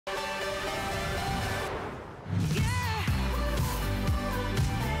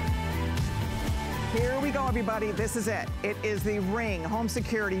Here we go, everybody. This is it. It is the Ring Home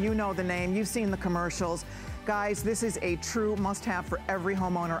Security. You know the name. You've seen the commercials. Guys, this is a true must-have for every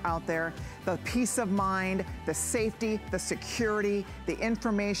homeowner out there. The peace of mind, the safety, the security, the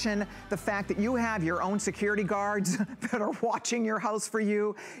information, the fact that you have your own security guards that are watching your house for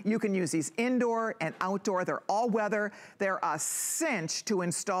you. You can use these indoor and outdoor. They're all weather. They're a cinch to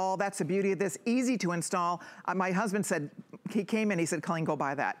install. That's the beauty of this. Easy to install. My husband said, he came in, he said, Colleen, go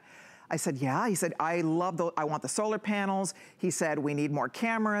buy that. I said, yeah. He said, I want the solar panels. He said, we need more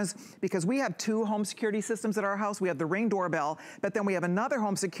cameras because we have 2 home security systems at our house. We have the Ring doorbell, but then we have another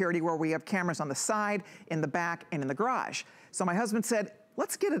home security where we have cameras on the side, in the back, and in the garage. So my husband said,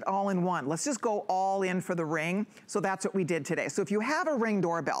 let's get it all in one. Let's just go all in for the Ring. So that's what we did today. So if you have a Ring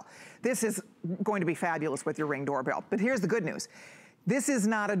doorbell, this is going to be fabulous with your Ring doorbell. But here's the good news. This is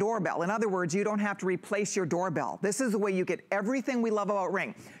not a doorbell. In other words, you don't have to replace your doorbell. This is the way you get everything we love about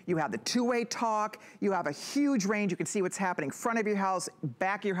Ring. You have the 2-way talk, you have a huge range, you can see what's happening front of your house,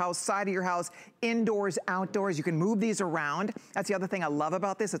 back of your house, side of your house, indoors, outdoors. You can move these around. That's the other thing I love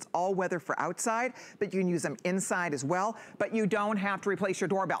about this. It's all weather for outside, but you can use them inside as well, but you don't have to replace your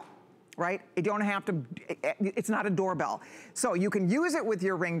doorbell. Right? You don't have to, it's not a doorbell. So you can use it with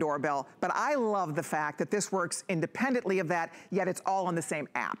your Ring doorbell, but I love the fact that this works independently of that, yet it's all on the same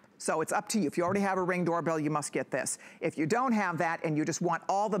app. So it's up to you. If you already have a Ring doorbell, you must get this. If you don't have that and you just want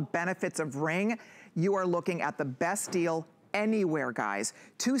all the benefits of Ring, you are looking at the best deal anywhere, guys.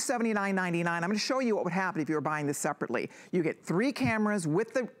 $279.99. I'm going to show you what would happen if you were buying this separately. You get 3 cameras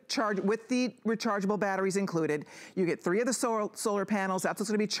with the rechargeable batteries included. You get 3 of the solar panels. That's what's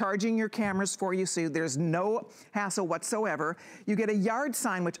going to be charging your cameras for you, so there's no hassle whatsoever. You get a yard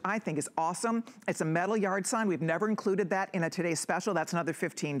sign, which I think is awesome. It's a metal yard sign. We've never included that in a today's special. That's another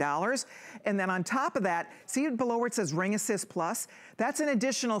 $15. And then on top of that, see below where it says Ring Assist Plus? That's an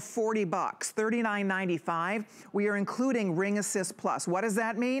additional $40, $39.95. We are including Ring Assist Plus. What does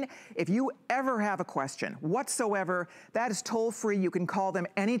that mean? If you ever have a question whatsoever, that is toll free. You can call them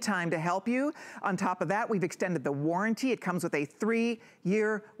anytime to help you. On top of that, we've extended the warranty. It comes with a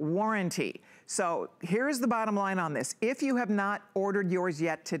 3-year warranty. So here's the bottom line on this. If you have not ordered yours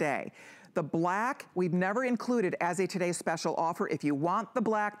yet today, the black, we've never included as a today's special offer. If you want the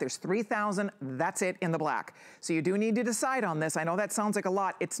black, there's 3,000, that's it in the black. So you do need to decide on this. I know that sounds like a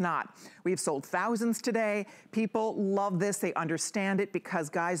lot, it's not. We've sold thousands today. People love this, they understand it because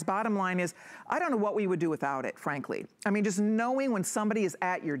guys, bottom line is, I don't know what we would do without it, frankly. I mean, just knowing when somebody is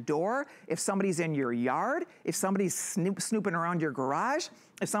at your door, if somebody's in your yard, if somebody's snooping around your garage,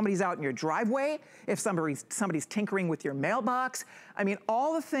 if somebody's out in your driveway, if somebody's tinkering with your mailbox. I mean,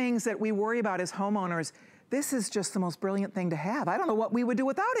 all the things that we worry about as homeowners, this is just the most brilliant thing to have. I don't know what we would do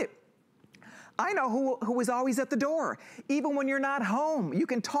without it. I know who is always at the door. Even when you're not home, you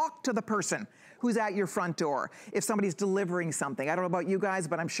can talk to the person who's at your front door. If somebody's delivering something, I don't know about you guys,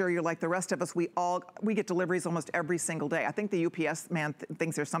 but I'm sure you're like the rest of us. We get deliveries almost every single day. I think the UPS man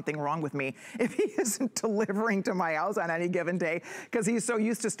thinks there's something wrong with me if he isn't delivering to my house on any given day, because he's so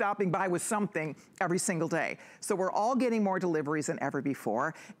used to stopping by with something every single day. So we're all getting more deliveries than ever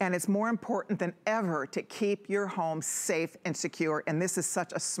before, and it's more important than ever to keep your home safe and secure, and this is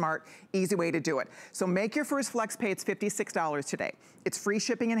such a smart, easy way to do it. So make your first flex pay. It's $56 today. It's free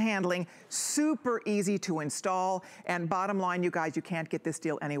shipping and handling, super easy to install, and bottom line, you guys, you can't get this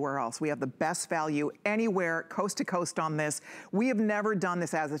deal anywhere else. We have the best value anywhere, coast to coast on this. We have never done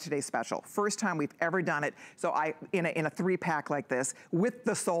this as a today's special. First time we've ever done it. So in a 3-pack like this, with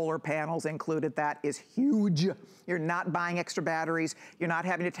the solar panels included, that is huge. You're not buying extra batteries. You're not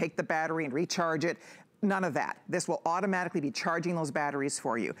having to take the battery and recharge it. None of that. This will automatically be charging those batteries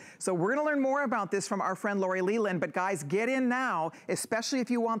for you. So we're gonna learn more about this from our friend Lori Leland, but guys, get in now, especially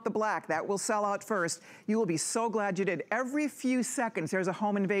if you want the black. That will sell out first. You will be so glad you did. Every few seconds, there's a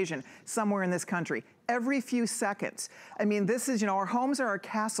home invasion somewhere in this country. Every few seconds. I mean, this is, our homes are our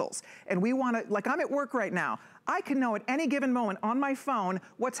castles, and we wanna, like I'm at work right now, I can know at any given moment on my phone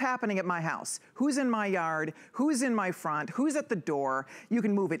what's happening at my house. Who's in my yard, who's in my front, who's at the door. You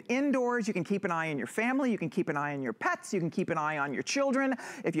can move it indoors, you can keep an eye on your family, you can keep an eye on your pets, you can keep an eye on your children.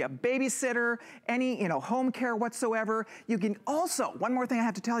 If you have babysitter, any home care whatsoever, you can also, one more thing I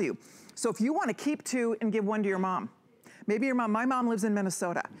have to tell you. So if you want to keep 2 and give 1 to your mom, maybe your mom, my mom lives in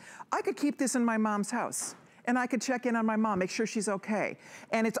Minnesota. I could keep this in my mom's house and I could check in on my mom, make sure she's okay.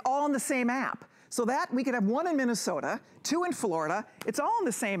 And it's all in the same app. So that we could have one in Minnesota, 2 in Florida. It's all in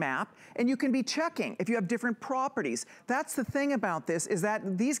the same app, and you can be checking if you have different properties. That's the thing about this, is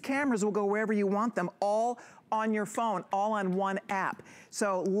that these cameras will go wherever you want them, all on your phone, all on one app.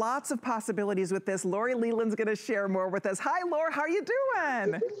 So lots of possibilities with this. Lori Leland's gonna share more with us. Hi, Laura, how are you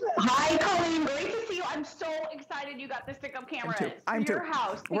doing? Hi, Colleen, great to see you. I'm so excited you got the stick-up camera for your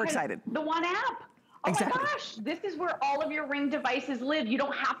house. We're excited. The one app. Oh exactly. my gosh, this is where all of your Ring devices live. You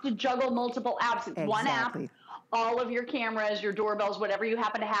don't have to juggle multiple apps. It's one app. All of your cameras, your doorbells, whatever you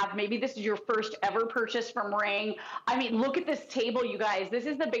happen to have. Maybe this is your first ever purchase from Ring. I mean, look at this table, you guys. This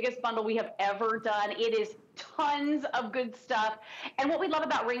is the biggest bundle we have ever done. It is tons of good stuff. And what we love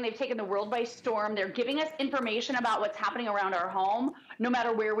about Ring, they've taken the world by storm. They're giving us information about what's happening around our home, no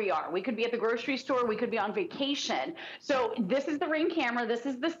matter where we are. We could be at the grocery store, we could be on vacation. So this is the Ring camera, this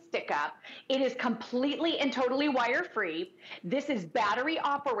is the stick up. It is completely and totally wire free. This is battery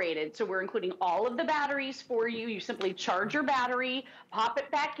operated, so we're including all of the batteries for you. You simply charge your battery, pop it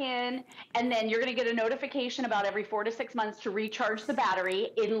back in, and then you're gonna get a notification about every 4 to 6 months to recharge the battery,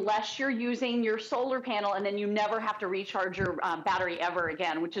 unless you're using your solar panel, and then you never have to recharge your battery ever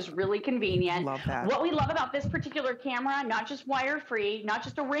again, which is really convenient. Love that. What we love about this particular camera, not just wire free, not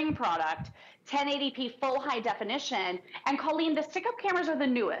just a Ring product, 1080p full high definition. And Colleen, the stick-up cameras are the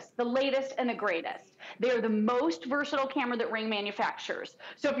newest, the latest, and the greatest. They're the most versatile camera that Ring manufactures.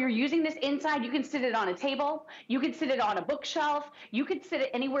 So if you're using this inside, you can sit it on a table, you can sit it on a bookshelf, you can sit it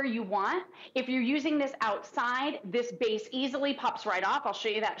anywhere you want. If you're using this outside, this base easily pops right off. I'll show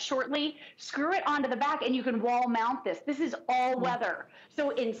you that shortly. Screw it onto the back and you can wall mount this. This is all weather. So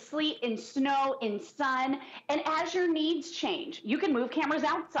in sleet, in snow, in sun, and as your needs change, you can move cameras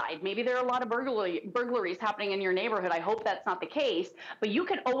outside. Maybe there are a lot of burglaries happening in your neighborhood. I hope that's not the case, but you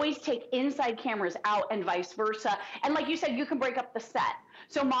can always take inside cameras out and vice versa. And like you said, you can break up the set.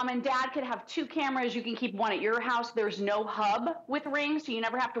 So mom and dad could have 2 cameras. You can keep one at your house. There's no hub with Ring, so you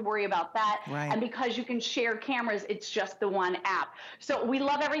never have to worry about that. Right. And because you can share cameras, it's just the one app. So we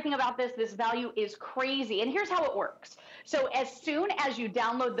love everything about this. This value is crazy. And here's how it works. So as soon as you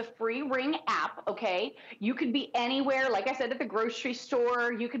download the free Ring app, okay, you could be anywhere, like I said, at the grocery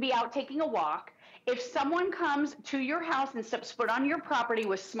store. You could be out taking a walk. If someone comes to your house and steps foot on your property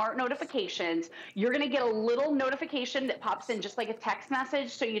with smart notifications, you're going to get a little notification that pops in just like a text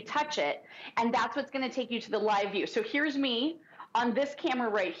message. So you touch it, and that's what's going to take you to the live view. So here's me on this camera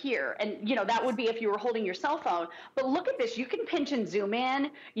right here. And you know, that would be if you were holding your cell phone. But look at this, you can pinch and zoom in.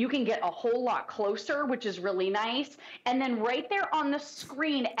 You can get a whole lot closer, which is really nice. And then right there on the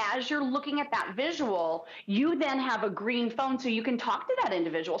screen, as you're looking at that visual, you then have a green phone so you can talk to that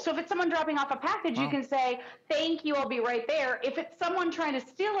individual. So if it's someone dropping off a package, you can say, thank you, I'll be right there. If it's someone trying to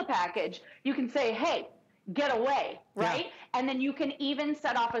steal a package, you can say, hey, get away, right? Yeah. And then you can even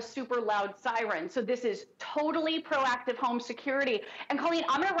set off a super loud siren. So this is totally proactive home security. And Colleen,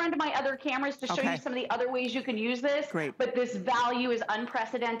 I'm gonna run to my other cameras to show you some of the other ways you can use this. Great. But this value is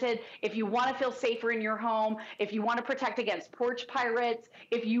unprecedented. If you wanna feel safer in your home, if you wanna protect against porch pirates,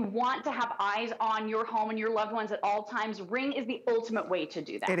 if you want to have eyes on your home and your loved ones at all times, Ring is the ultimate way to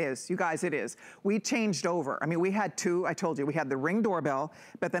do that. It is, you guys, it is. We changed over. I mean, we had 2, I told you, we had the Ring doorbell,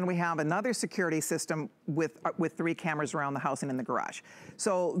 but then we have another security system with 3 cameras around the house and in the garage.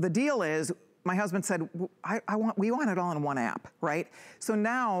 So the deal is, my husband said, we want it all in one app, right? So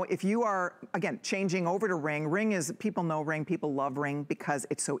now if you are, again, changing over to Ring, Ring is, people know Ring, people love Ring because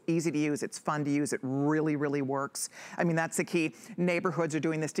it's so easy to use, it's fun to use, it really, really works. I mean, that's the key. Neighborhoods are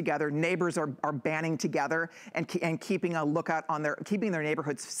doing this together. Neighbors are banding together and keeping a lookout on keeping their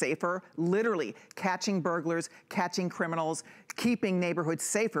neighborhoods safer, literally catching burglars, catching criminals, keeping neighborhoods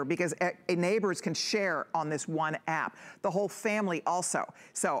safer because neighbors can share on this one app. The whole family also.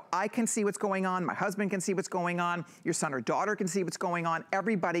 So I can see what's going on, my husband can see what's going on, your son or daughter can see what's going on,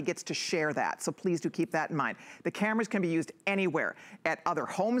 everybody gets to share that. So please do keep that in mind. The cameras can be used anywhere, at other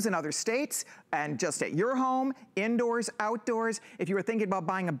homes in other states, and just at your home, indoors, outdoors. If you were thinking about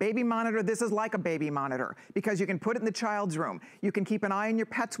buying a baby monitor, this is like a baby monitor because you can put it in the child's room. You can keep an eye on your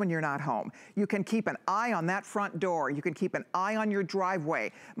pets when you're not home. You can keep an eye on that front door. You can keep an eye on your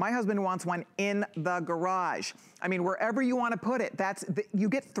driveway. My husband wants one in the garage. I mean, wherever you want to put it, you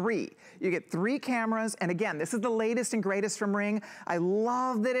get 3. You get 3 cameras, and again, this is the latest and greatest from Ring. I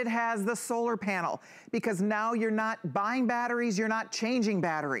love that it has the solar panel because now you're not buying batteries, you're not changing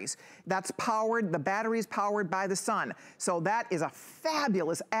batteries. That's powered, the battery's powered by the sun. So that is a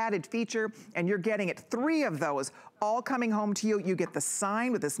fabulous added feature, and you're getting it 3 of those all coming home to you. You get the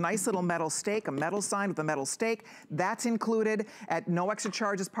sign with this nice little metal stake, a metal sign with a metal stake. That's included at no extra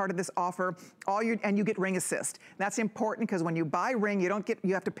charge as part of this offer. And you get Ring Assist. That's important because when you buy Ring,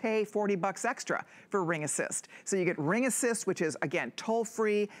 you have to pay $40 $50 extra for Ring Assist. So you get Ring Assist, which is, again,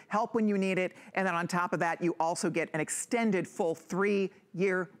 toll-free, help when you need it, and then on top of that, you also get an extended full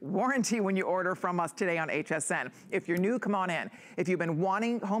 3-year warranty when you order from us today on HSN. If you're new, come on in. If you've been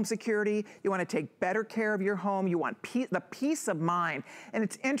wanting home security, you want to take better care of your home, you want the peace of mind. And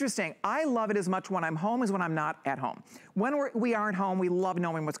it's interesting, I love it as much when I'm home as when I'm not at home. When we aren't home, we love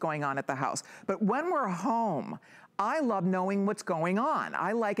knowing what's going on at the house. But when we're home, I love knowing what's going on.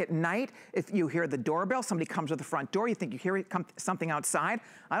 I like at night, if you hear the doorbell, somebody comes to the front door, you think you hear something outside.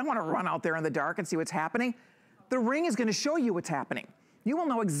 I don't want to run out there in the dark and see what's happening. The Ring is going to show you what's happening. You will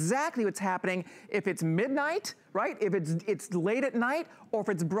know exactly what's happening if it's midnight, right? If it's late at night, or if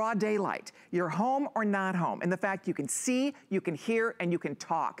it's broad daylight. You're home or not home. And the fact you can see, you can hear, and you can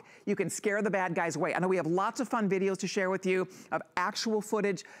talk. You can scare the bad guys away. I know we have lots of fun videos to share with you of actual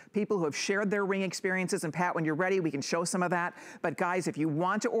footage, people who have shared their Ring experiences. And Pat, when you're ready, we can show some of that. But guys, if you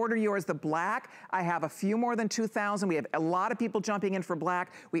want to order yours, the black, I have a few more than 2,000. We have a lot of people jumping in for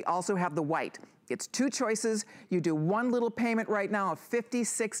black. We also have the white. It's 2 choices. You do one little payment right now of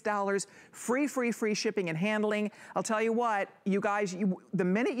 $56, free shipping and handling. I'll tell you what, you guys, the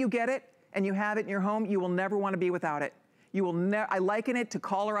minute you get it and you have it in your home, you will never want to be without it. You will never, I liken it to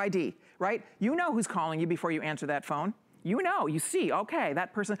caller ID, right? You know who's calling you before you answer that phone. You know, you see, okay,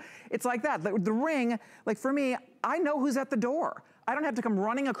 that person, it's like that. The Ring, like for me, I know who's at the door. I don't have to come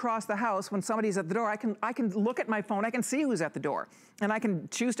running across the house when somebody's at the door. I can look at my phone, I can see who's at the door, and I can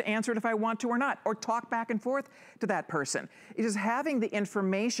choose to answer it if I want to or not, or talk back and forth to that person. It's just having the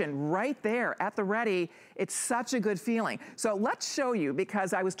information right there at the ready, it's such a good feeling. So let's show you,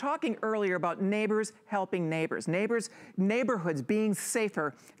 because I was talking earlier about neighbors helping neighbors, neighborhoods being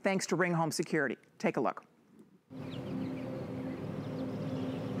safer thanks to Ring Home Security. Take a look.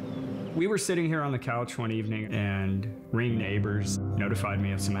 We were sitting here on the couch one evening and Ring neighbors notified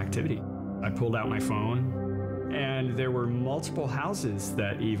me of some activity. I pulled out my phone and there were multiple houses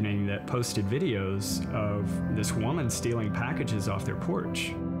that evening that posted videos of this woman stealing packages off their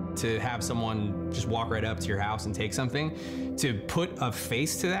porch. To have someone just walk right up to your house and take something, to put a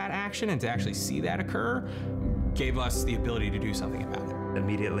face to that action and to actually see that occur, gave us the ability to do something about it.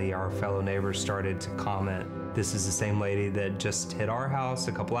 Immediately our fellow neighbors started to comment, this is the same lady that just hit our house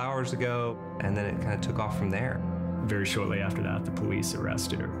a couple hours ago, and then it kind of took off from there. Very shortly after that, the police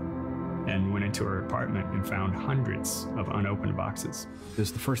arrested her and went into her apartment and found hundreds of unopened boxes. This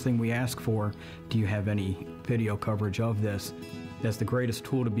is the first thing we ask for. Do you have any video coverage of this? That's the greatest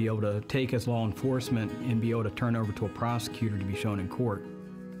tool to be able to take as law enforcement and be able to turn over to a prosecutor to be shown in court.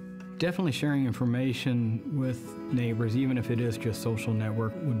 Definitely sharing information with neighbors, even if it is just social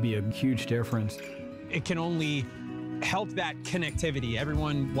network, would be a huge difference. It can only help that connectivity,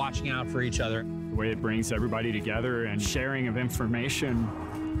 everyone watching out for each other. The way it brings everybody together and sharing of information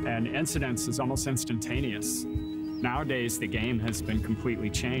and incidents is almost instantaneous. Nowadays, the game has been completely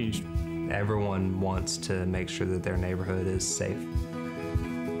changed. Everyone wants to make sure that their neighborhood is safe.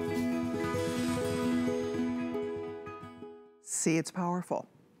 See, it's powerful.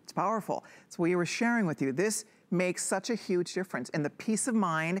 It's powerful. It's what we were sharing with you. This makes such a huge difference in the peace of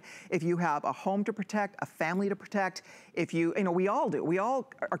mind. If you have a home to protect, a family to protect, if you know, we all do. We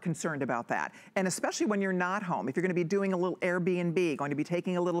all are concerned about that. And especially when you're not home, if you're gonna be doing a little Airbnb, going to be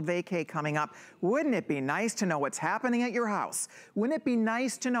taking a little vacay coming up, wouldn't it be nice to know what's happening at your house? Wouldn't it be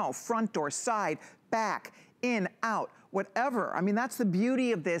nice to know front door, side, back, in, out, whatever? I mean, that's the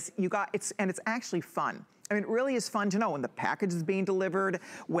beauty of this. And it's actually fun. I mean, it really is fun to know when the package is being delivered,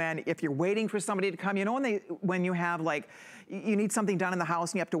 if you're waiting for somebody to come, you know, when you have like, you need something done in the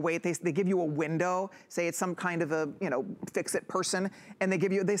house and you have to wait, they give you a window, say it's some kind of a, you know, fix-it person, and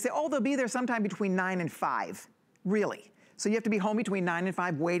they say, oh, they'll be there sometime between 9 and 5, really. So you have to be home between 9 and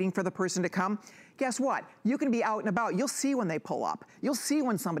 5 waiting for the person to come. Guess what? You can be out and about. You'll see when they pull up. You'll see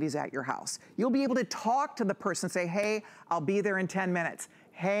when somebody's at your house. You'll be able to talk to the person, say, hey, I'll be there in 10 minutes.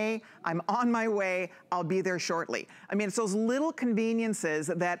 Hey, I'm on my way, I'll be there shortly. I mean, it's those little conveniences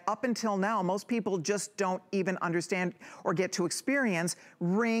that up until now, most people just don't even understand or get to experience.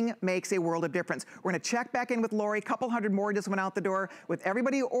 Ring makes a world of difference. We're gonna check back in with Lori. A couple hundred more just went out the door. With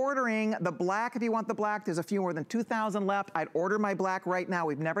everybody ordering the black, if you want the black, there's a few more than 2,000 left. I'd order my black right now.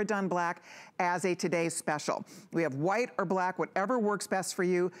 We've never done black as a today's special. We have white or black, whatever works best for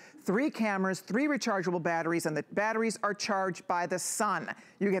you. 3 cameras, 3 rechargeable batteries, and the batteries are charged by the sun.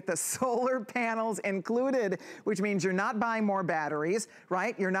 You get the solar panels included, which means you're not buying more batteries,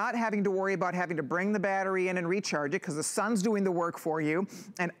 right? You're not having to worry about having to bring the battery in and recharge it because the sun's doing the work for you.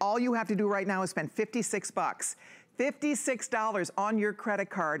 And all you have to do right now is spend $56. $56 on your credit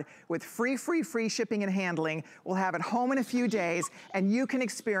card with free shipping and handling. We'll have it home in a few days, and you can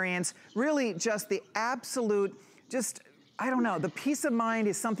experience really just the absolute, I don't know, the peace of mind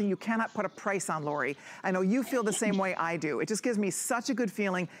is something you cannot put a price on, Lori. I know you feel the same way I do. It just gives me such a good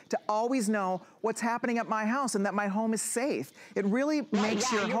feeling to always know what's happening at my house and that my home is safe. It really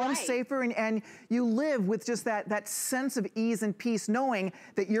makes your home safer, and you live with just that sense of ease and peace, knowing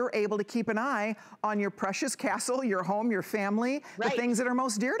that you're able to keep an eye on your precious castle, your home, your family, the things that are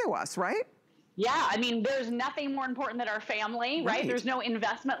most dear to us, right? Yeah, I mean, there's nothing more important than our family, right? There's no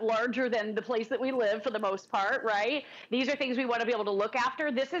investment larger than the place that we live for the most part, right? These are things we want to be able to look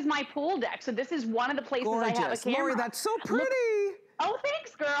after. This is my pool deck. So this is one of the places I have a camera. Lori, that's so pretty. Oh,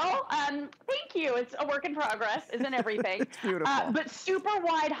 thanks, girl. Thank you. It's a work in progress, isn't everything? It's beautiful. But super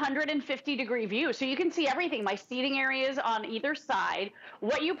wide 150-degree view. So you can see everything. My seating areas on either side.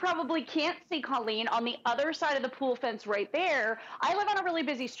 What you probably can't see, Colleen, on the other side of the pool fence right there, I live on a really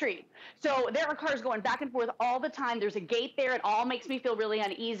busy street. So there are cars going back and forth all the time. There's a gate there. It all makes me feel really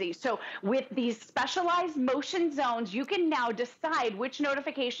uneasy. So with these specialized motion zones, you can now decide which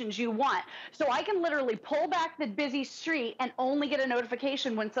notifications you want. So I can literally pull back the busy street and only get a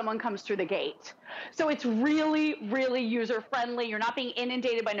notification when someone comes through the gate. So it's really, really user-friendly. You're not being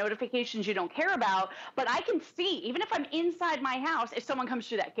inundated by notifications you don't care about, but I can see, even if I'm inside my house, if someone comes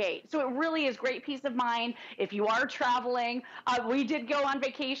through that gate. So it really is great peace of mind if you are traveling. We did go on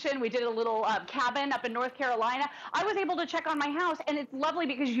vacation. We did a little cabin up in North Carolina. I was able to check on my house, and it's lovely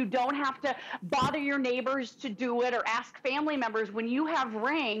because you don't have to bother your neighbors to do it or ask family members. When you have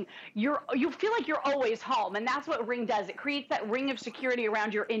Ring, you feel like you're always home, and that's what Ring does. It creates that ring of security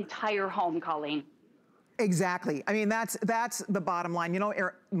around your entire home, Colleen. Exactly. I mean, that's the bottom line. You know,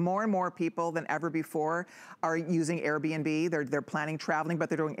 more and more people than ever before are using Airbnb. They're planning traveling, but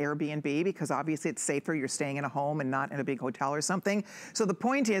they're doing Airbnb because obviously it's safer. You're staying in a home and not in a big hotel or something. So the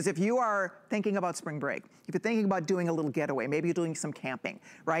point is, if you are thinking about spring break, if you're thinking about doing a little getaway, maybe you're doing some camping,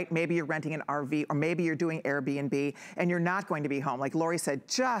 right? Maybe you're renting an RV, or maybe you're doing Airbnb and you're not going to be home. Like Lori said,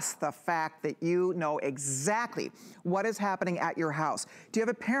 just the fact that you know exactly what is happening at your house. Do you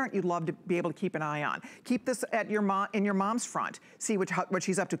have a parent you'd love to be able to keep an eye on? Keep this at in your mom's front. See what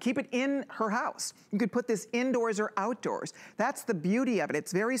she's up to. Keep it in her house. You could put this indoors or outdoors. That's the beauty of it.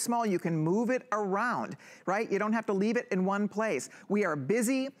 It's very small. You can move it around, right? You don't have to leave it in one place. We are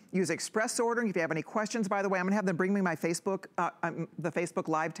busy. Use express ordering. If you have any questions, by the way, I'm going to have them bring me my Facebook, the Facebook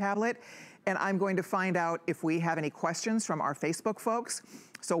Live tablet, and I'm going to find out if we have any questions from our Facebook folks.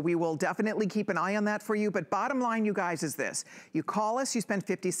 So we will definitely keep an eye on that for you. But bottom line, you guys, is this. You call us, you spend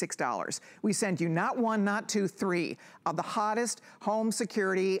 $56. We send you not one, not two, three of the hottest home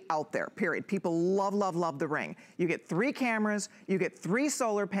security out there, period. People love, love, love the Ring. You get 3 cameras, you get 3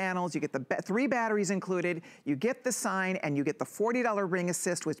 solar panels, you get the 3 batteries included, you get the sign, and you get the $40 Ring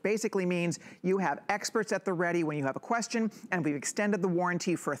Assist, which basically means you have experts at the ready when you have a question, and we've extended the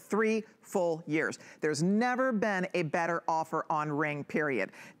warranty for 3 full years. There's never been a better offer on Ring,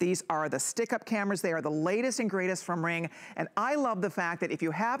 period. These are the stick-up cameras. They are the latest and greatest from Ring. And I love the fact that if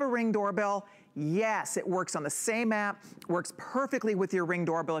you have a Ring doorbell, yes, it works on the same app, works perfectly with your Ring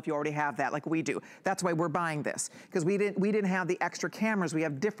doorbell if you already have that, like we do. That's why we're buying this, because we didn't have the extra cameras. We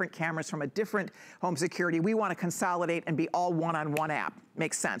have different cameras from a different home security. We want to consolidate and be all one on one app.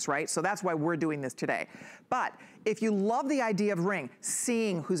 Makes sense, right? So that's why we're doing this today. But if you love the idea of Ring,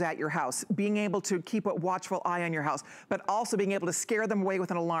 seeing who's at your house, being able to keep a watchful eye on your house, but also being able to scare them away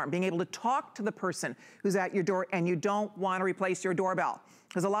with an alarm, being able to talk to the person who's at your door, and you don't want to replace your doorbell.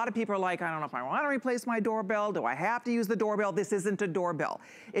 Because a lot of people are like, I don't know if I want to replace my doorbell. Do I have to use the doorbell? This isn't a doorbell.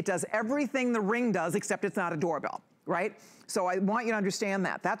 It does everything the Ring does, except it's not a doorbell, right? So I want you to understand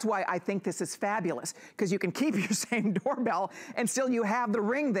that. That's why I think this is fabulous, because you can keep your same doorbell and still you have the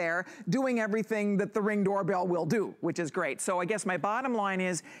Ring there doing everything that the Ring doorbell will do, which is great. So I guess my bottom line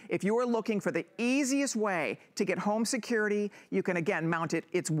is, if you are looking for the easiest way to get home security, you can again mount it.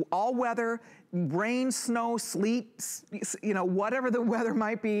 It's all weather, rain, snow, sleet, you know, whatever the weather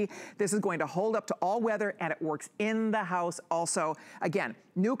might be. This is going to hold up to all weather, and it works in the house also. Again,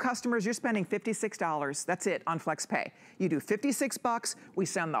 new customers, you're spending $56. That's it on FlexPay. You do $56, we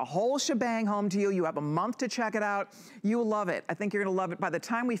send the whole shebang home to you. You have a month to check it out. You'll love it. I think you're gonna love it. By the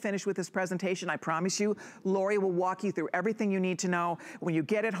time we finish with this presentation, I promise you, Lori will walk you through everything you need to know. When you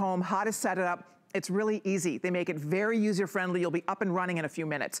get it home, how to set it up. It's really easy. They make it very user-friendly. You'll be up and running in a few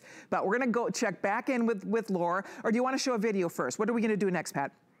minutes. But we're gonna go check back in with Laura, or do you wanna show a video first? What are we gonna do next,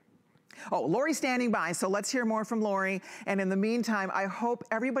 Pat? Oh, Lori's standing by, so let's hear more from Lori. And in the meantime, I hope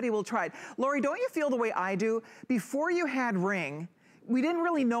everybody will try it. Lori, don't you feel the way I do? Before you had Ring, we didn't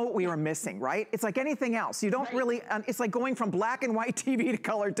really know what we were missing, right? It's like anything else. You don't really, it's like going from black and white TV to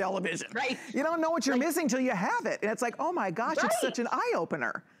color television. Right. You don't know what you're missing till you have it. And it's like, oh my gosh, it's such an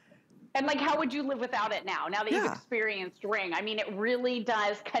eye-opener. And like, how would you live without it now that you've experienced Ring? I mean, it really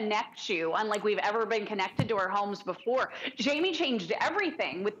does connect you, unlike we've ever been connected to our homes before. Jamie changed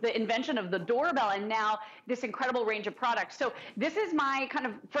everything with the invention of the doorbell and now this incredible range of products. So this is my kind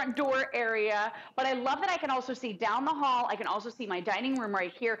of front door area, but I love that I can also see down the hall. I can also see my dining room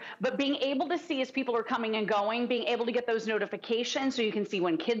right here, but being able to see as people are coming and going, being able to get those notifications so you can see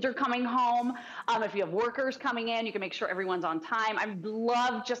when kids are coming home. If you have workers coming in, you can make sure everyone's on time. I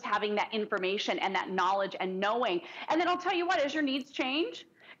love just having that information and that knowledge and knowing. And then I'll tell you what, as your needs change,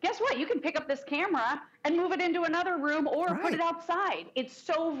 guess what? You can pick up this camera and move it into another room or put it outside. It's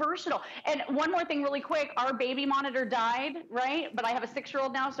so versatile. And one more thing really quick, our baby monitor died, right? But I have a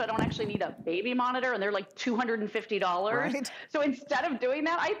 6-year-old now, so I don't actually need a baby monitor, and they're like $250. Right. So instead of doing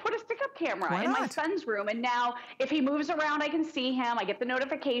that, I put a stick-up camera in my son's room. And now if he moves around, I can see him. I get the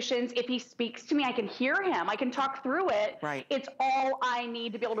notifications. If he speaks to me, I can hear him. I can talk through it. Right. It's all I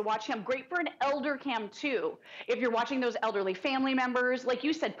need to be able to watch him. Great for an elder cam too. If you're watching those elderly family members, like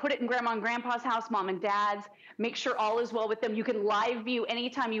you said, put it in grandma and grandpa's house, mom and dad's, make sure all is well with them. You can live view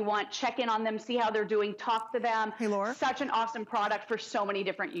anytime you want, check in on them, see how they're doing, talk to them. Hey, Laura. Such an awesome product for so many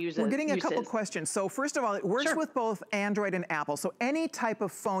different uses. We're getting a couple questions. So first of all, it works with both Android and Apple. So any type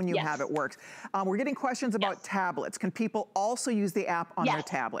of phone you have, it works. We're getting questions about tablets. Can people also use the app on their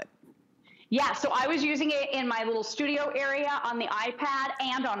tablet? Yeah, so I was using it in my little studio area on the iPad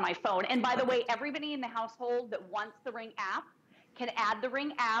and on my phone. And by the way, everybody in the household that wants the Ring app can add the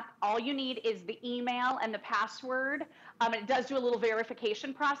Ring app. All you need is the email and the password. It does do a little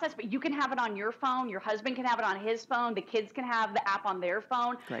verification process, but you can have it on your phone. Your husband can have it on his phone. The kids can have the app on their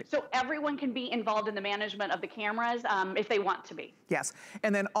phone. So everyone can be involved in the management of the cameras if they want to be. Yes,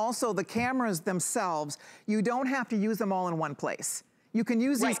 and then also the cameras themselves, you don't have to use them all in one place. You can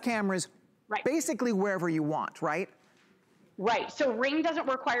use these cameras basically wherever you want, right? Right. So Ring doesn't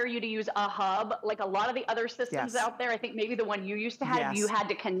require you to use a hub like a lot of the other systems out there. I think maybe the one you used to have, you had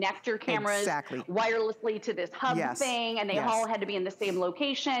to connect your cameras wirelessly to this hub thing, and they all had to be in the same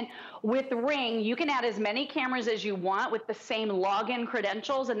location. With Ring, you can add as many cameras as you want with the same login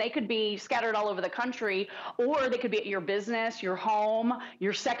credentials, and they could be scattered all over the country, or they could be at your business, your home,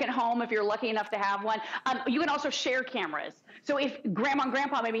 your second home if you're lucky enough to have one. You can also share cameras. So if grandma and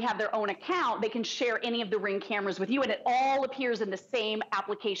grandpa maybe have their own account, they can share any of the Ring cameras with you, and it all appears in the same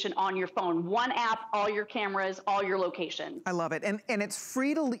application on your phone. One app, all your cameras, all your locations. I love it. And it's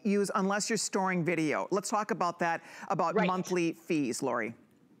free to use unless you're storing video. Let's talk about that, about monthly fees, Lori.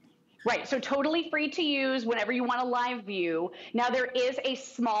 Right, so totally free to use whenever you want to live view. Now there is a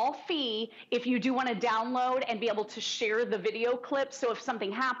small fee if you do want to download and be able to share the video clip. So if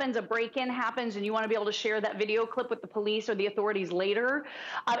something happens, a break-in happens, and you want to be able to share that video clip with the police or the authorities later,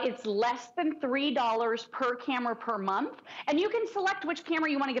 it's less than $3 per camera per month. And you can select which camera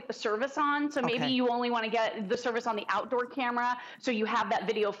you want to get the service on. So maybe you only want to get the service on the outdoor camera, so you have that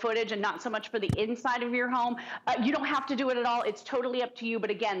video footage and not so much for the inside of your home. You don't have to do it at all. It's totally up to you. But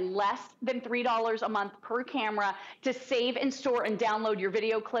again, less than $3 a month per camera to save and store and download your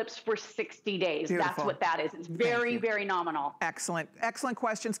video clips for 60 days. That's what that is. It's very, very nominal. Excellent. Excellent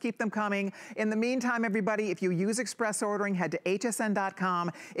questions. Keep them coming. In the meantime, everybody, if you use express ordering, head to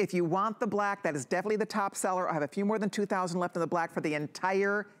hsn.com. If you want the black, that is definitely the top seller. I have a few more than 2,000 left in the black for the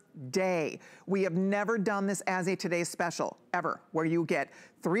entire day. We have never done this as a today's special, ever, where you get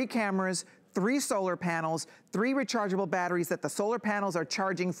 3 cameras, 3 solar panels, 3 rechargeable batteries that the solar panels are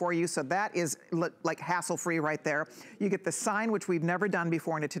charging for you, so that is like hassle-free right there. You get the sign, which we've never done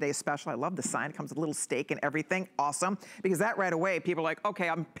before in a today's special. I love the sign. It comes with a little stake and everything. Awesome. Because that right away, people are like, okay,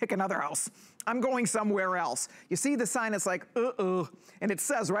 I'm picking another house. I'm going somewhere else. You see the sign, it's like, and it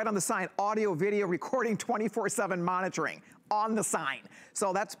says right on the sign, audio, video, recording, 24/7 monitoring on the sign.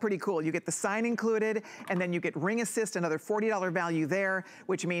 So that's pretty cool. You get the sign included, and then you get Ring Assist, another $40 value there,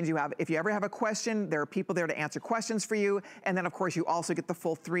 which means you have, if you ever have a question, there are people there to answer questions for you. And then of course you also get the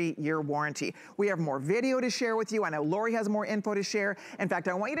full 3-year warranty. We have more video to share with you. I know Lori has more info to share. In fact,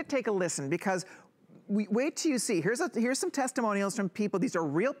 I want you to take a listen, because wait till you see. Here's some testimonials from people. These are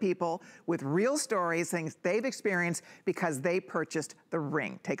real people with real stories, things they've experienced because they purchased the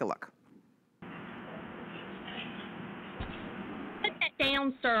Ring. Take a look. Put that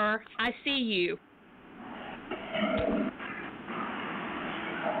down, sir. I see you.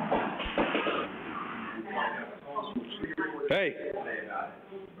 Hey.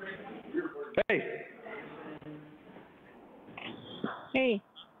 Hey. Hey.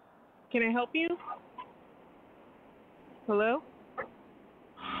 Can I help you? Hello?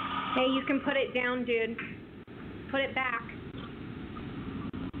 Hey, you can put it down, dude. Put it back.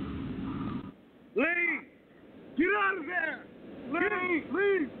 Leave! Get out of there! Leave!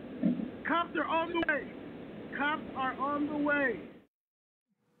 Leave! Cops are on the way! Cops are on the way!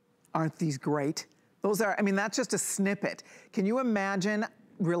 Aren't these great? Those are, I mean, that's just a snippet. Can you imagine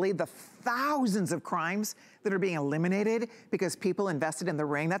really the thousands of crimes that are being eliminated because people invested in the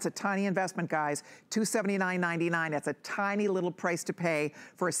Ring? That's a tiny investment, guys. $279.99. That's a tiny little price to pay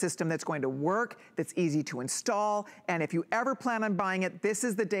for a system that's going to work, that's easy to install. And if you ever plan on buying it, this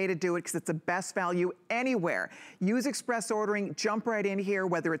is the day to do it because it's the best value anywhere. Use express ordering, jump right in here,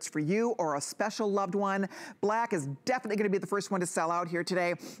 whether it's for you or a special loved one. Black is definitely going to be the first one to sell out here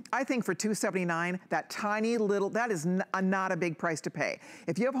today. I think for $279, that tiny little, that is not a big price to pay.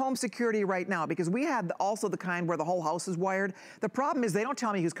 If you have home security right now, because we had also the kind where the whole house is wired, the problem is they don't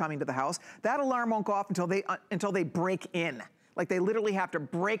tell me who's coming to the house. That alarm won't go off until they break in. Like they literally have to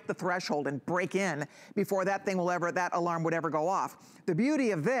break the threshold and break in before that alarm would ever go off. The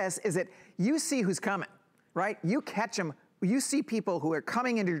beauty of this is that you see who's coming, right? You catch them. You see people who are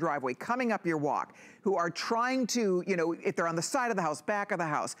coming into your driveway, coming up your walk, who are trying to, you know, if they're on the side of the house, back of the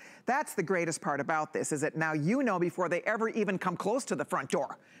house. That's the greatest part about this, is that now you know before they ever even come close to the front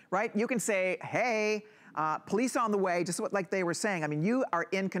door, right? You can say, hey, police on the way, just like they were saying. I mean, you are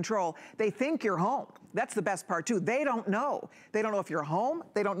in control. They think you're home. That's the best part too. They don't know. They don't know if you're home.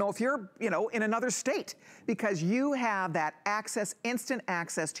 They don't know if you're, you know, in another state, because you have that access, instant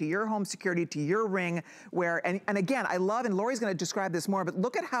access to your home security, to your Ring, where, and again, I love, and Lori's gonna describe this more, but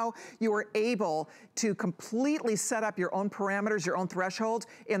look at how you are able to completely set up your own parameters, your own thresholds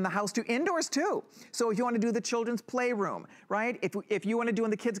in the house, to indoors too. So if you wanna do the children's playroom, right? If you wanna do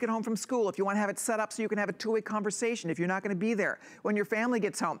when the kids get home from school, if you wanna have it set up so you can have a two-way conversation, if you're not gonna be there, when your family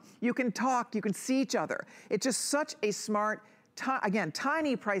gets home, you can talk, you can see each other. It's just such a smart, again,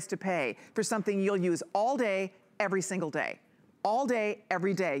 tiny price to pay for something you'll use all day, every single day. All day,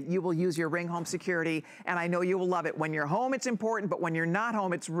 every day, you will use your Ring home security, and I know you will love it. When you're home, it's important, but when you're not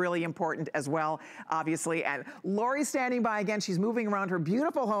home, it's really important as well, obviously. And Lori's standing by again. She's moving around her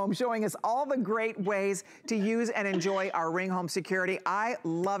beautiful home, showing us all the great ways to use and enjoy our Ring home security. I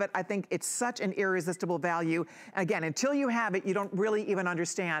love it. I think it's such an irresistible value. Again, until you have it, you don't really even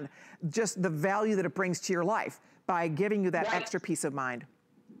understand just the value that it brings to your life by giving you that extra peace of mind.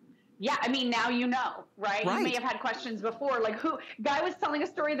 Yeah, I mean, now you know, right? You may have had questions before, like guy was telling a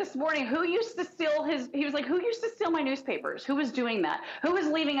story this morning, who used to steal he was like, who used to steal my newspapers? Who was doing that? Who was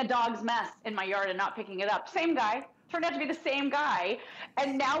leaving a dog's mess in my yard and not picking it up? Same guy, turned out to be the same guy.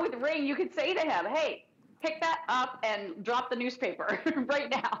 And now with Ring, you could say to him, hey, pick that up and drop the newspaper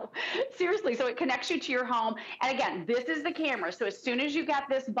right now. Seriously, so it connects you to your home. And again, this is the camera. So as soon as you got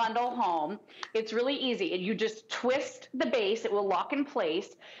this bundle home, it's really easy. And you just twist the base, it will lock in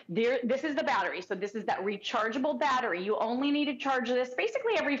place. This is the battery. So this is that rechargeable battery. You only need to charge this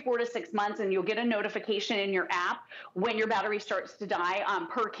basically every 4 to 6 months, and you'll get a notification in your app when your battery starts to die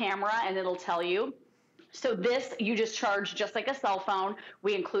per camera, and it'll tell you. So this, you just charge just like a cell phone.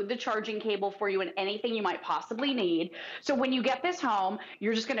 We include the charging cable for you and anything you might possibly need. So when you get this home,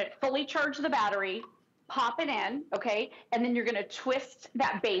 you're just gonna fully charge the battery, pop it in, okay? And then you're gonna twist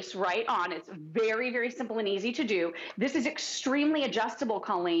that base right on. It's very, very simple and easy to do. This is extremely adjustable,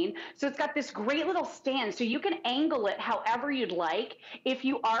 Colleen. So it's got this great little stand, so you can angle it however you'd like. If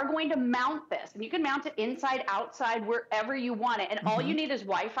you are going to mount this, and you can mount it inside, outside, wherever you want it. And all you need is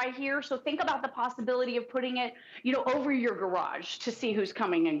Wi-Fi here. So think about the possibility of putting it, you know, over your garage to see who's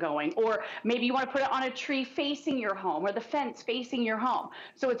coming and going. Or maybe you want to put it on a tree facing your home, or the fence facing your home.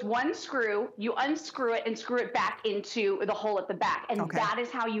 So it's one screw, you unscrew it and screw it back into the hole at the back. And that is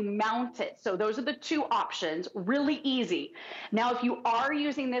how you mount it. So those are the two options, really easy. Now, if you are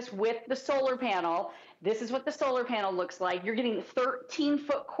using this with the solar panel, this is what the solar panel looks like. You're getting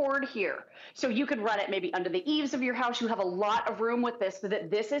 13-foot cord here. So you could run it maybe under the eaves of your house. You have a lot of room with this, so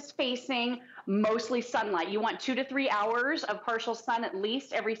that this is facing mostly sunlight. You want 2 to 3 hours of partial sun at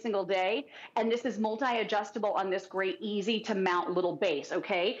least every single day. And this is multi-adjustable on this great, easy to mount little base,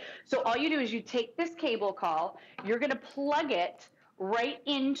 okay? So all you do is you take this cable call, you're gonna plug it right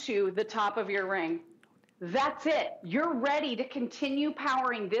into the top of your Ring. That's it. You're ready to continue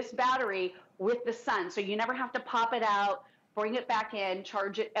powering this battery with the sun. So you never have to pop it out, bring it back in,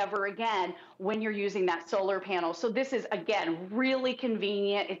 charge it ever again when you're using that solar panel. So this is, again, really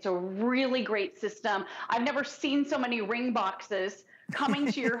convenient. It's a really great system. I've never seen so many Ring boxes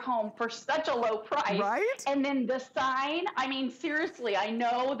coming to your home for such a low price. Right? And then the sign, I mean, seriously, I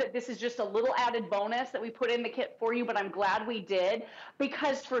know that this is just a little added bonus that we put in the kit for you, but I'm glad we did,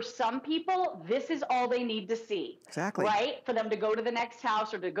 because for some people, this is all they need to see. Exactly. Right? For them to go to the next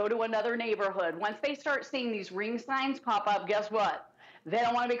house or to go to another neighborhood. Once they start seeing these ring signs pop up, guess what? They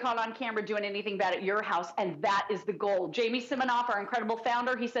don't want to be caught on camera doing anything bad at your house, and that is the goal. Jamie Siminoff, our incredible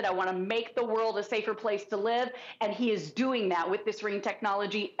founder, he said, I want to make the world a safer place to live, and he is doing that with this ring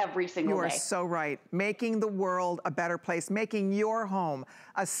technology every single day. You are so right. Making the world a better place, making your home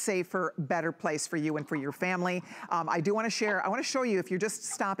a safer, better place for you and for your family. I do want to share, I want to show you, if you're just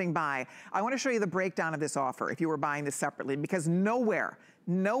stopping by, I want to show you the breakdown of this offer if you were buying this separately, because nowhere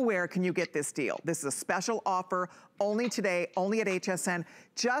can you get this deal. This is a special offer only today, only at HSN,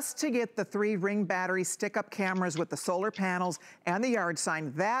 just to get the 3 ring battery stick-up cameras with the solar panels and the yard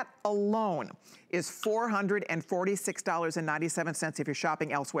sign. That alone is $446.97 if you're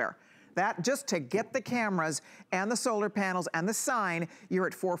shopping elsewhere. That, just to get the cameras and the solar panels and the sign, you're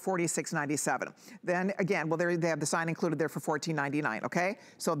at $446.97. Then again, well, they have the sign included there for $14.99, okay?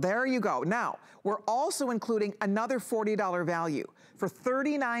 So there you go. Now, we're also including another $40 value for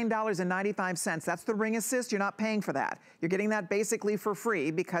 $39.95. That's the Ring Assist. You're not paying for that. You're getting that basically for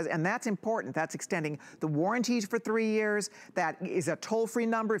free because, and that's important, that's extending the warranty for 3 years. That is a toll-free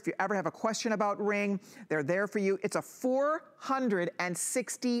number. If you ever have a question about Ring, they're there for you. It's a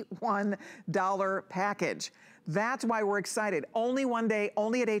 $461 package. That's why we're excited. Only one day,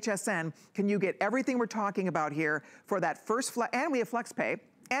 only at HSN, can you get everything we're talking about here for that first and we have FlexPay,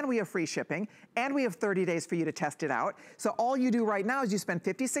 and we have free shipping, and we have 30 days for you to test it out. So all you do right now is you spend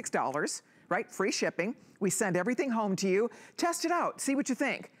 $56, right? Free shipping. We send everything home to you. Test it out. See what you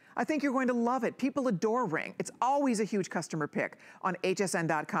think. I think you're going to love it. People adore Ring. It's always a huge customer pick on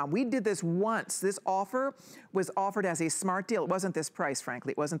hsn.com. We did this once. This offer was offered as a smart deal. It wasn't this price,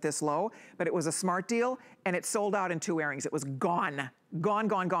 frankly. It wasn't this low, but it was a smart deal, and it sold out in 2 earrings. It was gone.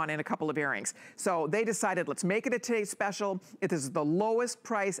 Gone in a couple of earrings. So they decided, let's make it a today's special. It is the lowest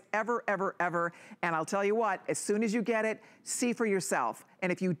price ever. And I'll tell you what, as soon as you get it, see for yourself.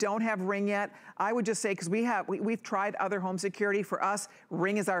 And if you don't have Ring yet, I would just say, because we've tried other home security. For us,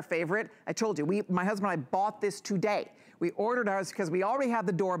 Ring is our favorite. I told you, my husband and I bought this today. We ordered ours because we already had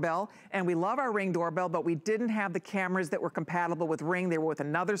the doorbell, and we love our Ring doorbell, but we didn't have the cameras that were compatible with Ring. They were with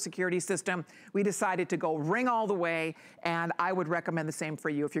another security system. We decided to go Ring all the way, and I would recommend the same for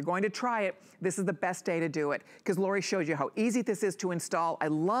you. If you're going to try it, this is the best day to do it, because Lori showed you how easy this is to install. I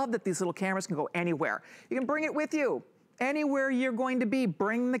love that these little cameras can go anywhere. You can bring it with you. Anywhere you're going to be,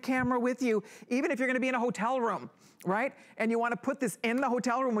 bring the camera with you, even if you're going to be in a hotel room, right? And you want to put this in the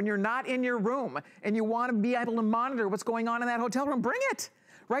hotel room when you're not in your room, and you want to be able to monitor what's going on in that hotel room, bring it,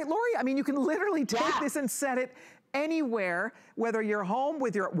 right, Lori? I mean, you can literally take this and set it anywhere, whether you're home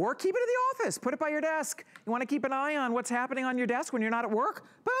with your work, keep it in the office, put it by your desk. You want to keep an eye on what's happening on your desk when you're not at work?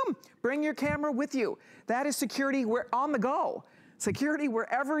 Boom, bring your camera with you. That is security. We're on the go. Security,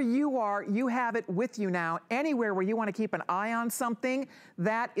 wherever you are, you have it with you now. Anywhere where you want to keep an eye on something,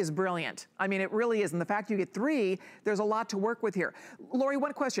 that is brilliant. I mean, it really is. And the fact you get 3, there's a lot to work with here. Lori,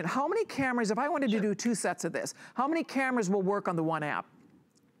 one question. How many cameras, if I wanted to do 2 sets of this, how many cameras will work on the one app?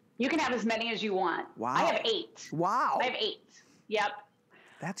 You can have as many as you want. Wow. I have 8. Wow. I have 8. Yep.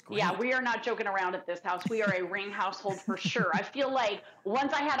 That's great. Yeah, we are not joking around at this house. We are a Ring household for sure. I feel like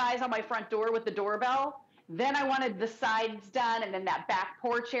once I had eyes on my front door with the doorbell, then I wanted the sides done and then that back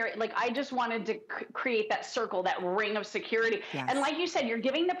porch area. Like, I just wanted to create that circle, that ring of security. Yes. And like you said, you're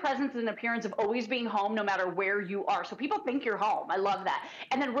giving the presence and appearance of always being home no matter where you are. So people think you're home. I love that.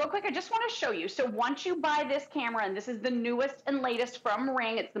 And then real quick, I just want to show you. So once you buy this camera, and this is the newest and latest from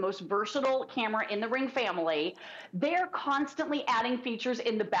Ring, it's the most versatile camera in the Ring family. They're constantly adding features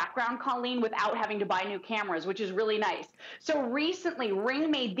in the background, Colleen, without having to buy new cameras, which is really nice. So recently,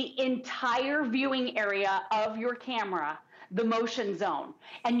 Ring made the entire viewing area of your camera the motion zone,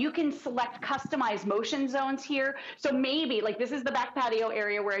 and you can select customized motion zones here. So maybe, like, this is the back patio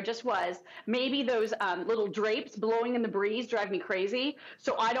area where I just was, maybe those little drapes blowing in the breeze drive me crazy,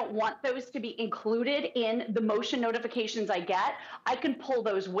 so I don't want those to be included in the motion notifications I get. I can pull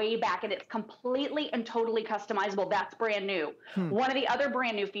those way back, and it's completely and totally customizable. That's brand new. One of the other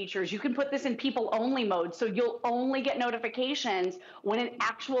brand new features, you can put this in people only mode, so you'll only get notifications when an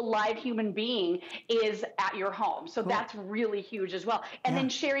actual live human being is at your home. So that's really huge as well. And then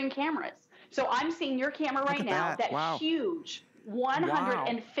sharing cameras. So I'm seeing your camera right now, that huge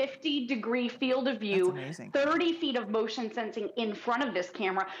 150 degree field of view, 30 feet of motion sensing in front of this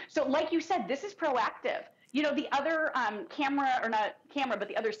camera. So like you said, this is proactive. You know, the other camera, or not camera, but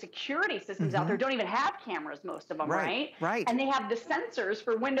the other security systems out there don't even have cameras, most of them, right? Right. And they have the sensors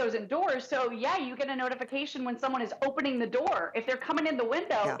for windows and doors. So yeah, you get a notification when someone is opening the door. If they're coming in the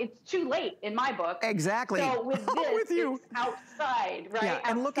window, it's too late in my book. Exactly. So with this, it's outside, right? Yeah,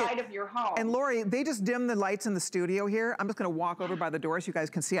 and outside of your home. And Lori, they just dimmed the lights in the studio here. I'm just going to walk over by the door so you guys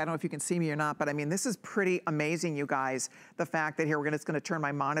can see. I don't know if you can see me or not, but I mean, this is pretty amazing, you guys. The fact that here it's going to turn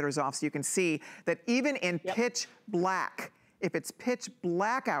my monitors off so you can see that even in pitch black, if it's pitch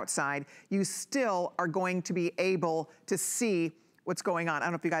black outside, you still are going to be able to see what's going on. I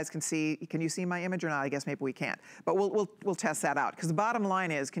don't know if you guys can see. Can you see my image or not? I guess maybe we can't. But we'll test that out. Because the bottom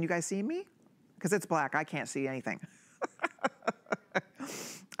line is, can you guys see me? Because it's black. I can't see anything.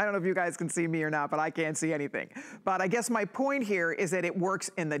 I don't know if you guys can see me or not, but I can't see anything. But I guess my point here is that it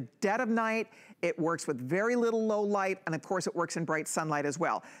works in the dead of night, it works with very little low light, and of course it works in bright sunlight as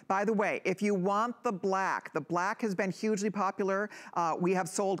well. By the way, if you want the black has been hugely popular. We have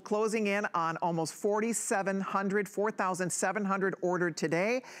sold closing in on almost 4,700 ordered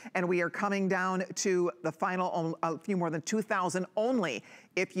today, and we are coming down to the final, a few more than 2,000 only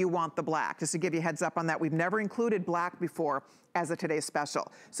if you want the black. Just to give you a heads up on that, we've never included black before as a today's special.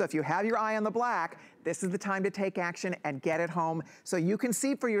 So if you have your eye on the black, this is the time to take action and get it home so you can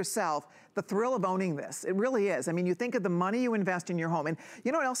see for yourself the thrill of owning this. It really is. I mean, you think of the money you invest in your home, and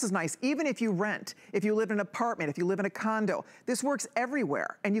you know what else is nice? Even if you rent, if you live in an apartment, if you live in a condo, this works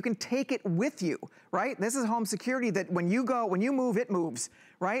everywhere, and you can take it with you, right? This is home security that when you move, it moves,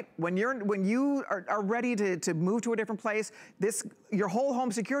 right? When you are ready to move to a different place, your whole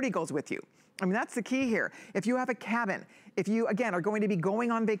home security goes with you. I mean, that's the key here. If you have a cabin, if you, again, are going to be going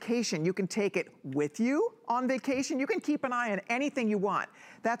on vacation, you can take it with you on vacation. You can keep an eye on anything you want.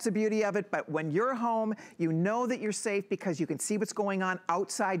 That's the beauty of it. But when you're home, you know that you're safe because you can see what's going on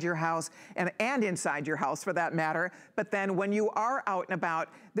outside your house and inside your house for that matter. But then when you are out and about,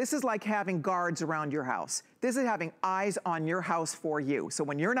 this is like having guards around your house. This is having eyes on your house for you. So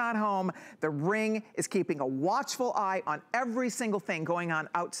when you're not home, the Ring is keeping a watchful eye on every single thing going on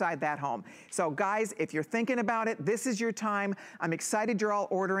outside that home. So guys, if you're thinking about it, this is your time. I'm excited you're all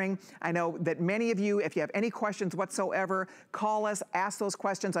ordering. I know that many of you, if you have any questions whatsoever, call us, ask those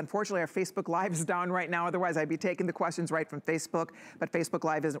questions. Unfortunately, our Facebook Live is down right now. Otherwise, I'd be taking the questions right from Facebook. But Facebook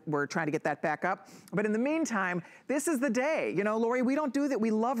Live we're trying to get that back up. But in the meantime, this is the day. You know, Lori, we don't do that.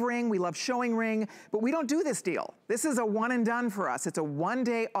 We love Ring. We love showing Ring. But we don't do this deal. This is a one and done for us. It's a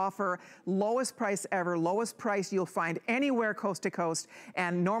one-day offer, lowest price ever, lowest price you'll find anywhere coast to coast,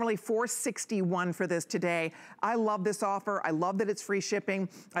 and normally $461 for this today. I love this offer. I love that it's free shipping.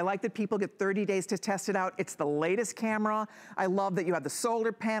 I like that people get 30 days to test it out. It's the latest camera. I love that you have the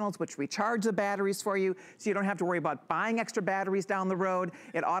solar panels, which recharge the batteries for you, so you don't have to worry about buying extra batteries down the road.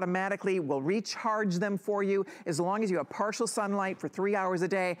 It automatically will recharge them for you as long as you have partial sunlight for 3 hours a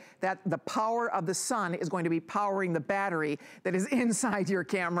day. That the power of the sun is going to be powering the battery that is inside your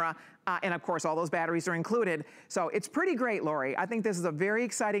camera. And of course, all those batteries are included. So it's pretty great, Lori. I think this is a very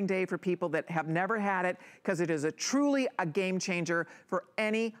exciting day for people that have never had it because it is truly a game changer for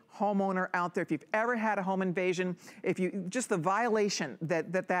any homeowner out there. If you've ever had a home invasion, just the violation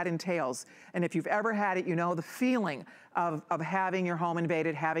that entails, and if you've ever had it, you know the feeling of having your home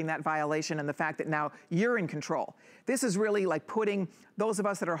invaded, having that violation, and the fact that now you're in control. This is really like putting those of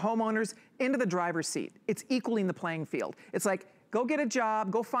us that are homeowners into the driver's seat. It's equaling the playing field. It's like, go get a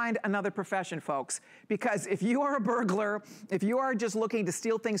job, go find another profession, folks. Because if you are a burglar, if you are just looking to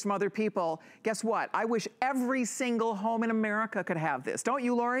steal things from other people, guess what? I wish every single home in America could have this. Don't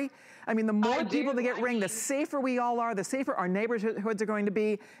you, Lori? I mean, the more people that get Ring, the safer we all are, the safer our neighborhoods are going to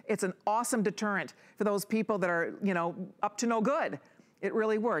be. It's an awesome deterrent for those people that are, you know, up to no good. It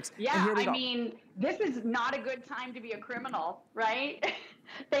really works. Yeah, I mean, this is not a good time to be a criminal, right?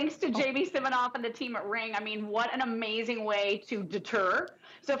 Thanks to JB Siminoff and the team at Ring. I mean, what an amazing way to deter.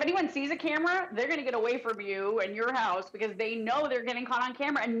 So if anyone sees a camera, they're going to get away from you and your house because they know they're getting caught on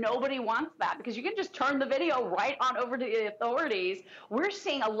camera, and nobody wants that because you can just turn the video right on over to the authorities. We're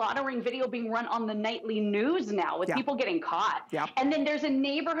seeing a lot of Ring video being run on the nightly news now with people getting caught. And then there's a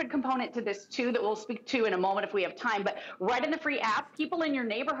neighborhood component to this too that we'll speak to in a moment if we have time. But right in the free app, people in your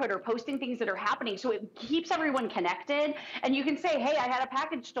neighborhood are posting things that are happening. So it keeps everyone connected. And you can say, hey, I had a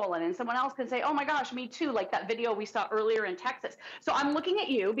package package stolen, and someone else can say, oh my gosh, me too, like that video we saw earlier in Texas. So I'm looking at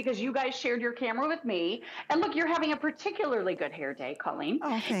you because you guys shared your camera with me. And look, you're having a particularly good hair day, Colleen.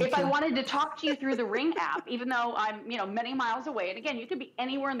 Oh, thank if you. I wanted to talk to you through the Ring app, even though I'm, many miles away, and again, you could be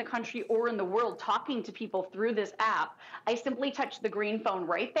anywhere in the country or in the world talking to people through this app, I simply touch the green phone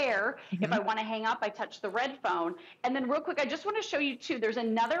right there. If I want to hang up, I touch the red phone. And then real quick, I just want to show you too, there's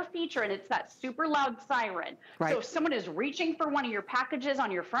another feature, and it's that super loud siren. Right. So if someone is reaching for one of your packages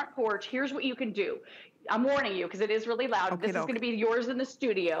on your front porch, here's what you can do. I'm warning you because it is really loud. Okay, this is going to be yours in the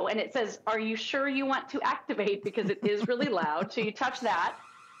studio. And it says, are you sure you want to activate? Because it is really loud. So you touch that.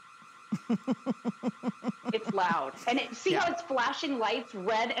 It's loud. And see how it's flashing lights,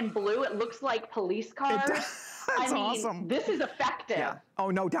 red and blue? It looks like police cars. That's awesome. This is effective. Yeah.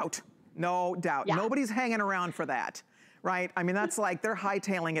 Oh, no doubt. No doubt. Yeah. Nobody's hanging around for that, right? I mean, that's like they're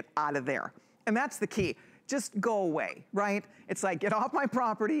hightailing it out of there. And that's the key. Just go away, right? It's like, get off my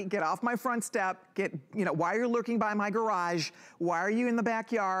property, get off my front step, why are you lurking by my garage? Why are you in the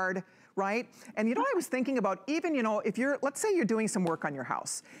backyard, right? And I was thinking about even, if let's say you're doing some work on your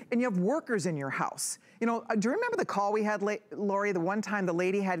house and you have workers in your house. Do you remember the call we had, Lori, the one time the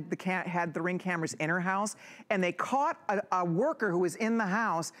lady had the Ring cameras in her house and they caught a worker who was in the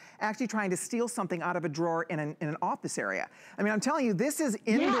house actually trying to steal something out of a drawer in an office area. I mean, I'm telling you, this is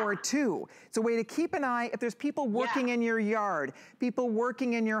indoor too. It's a way to keep an eye if there's people working in your yard, people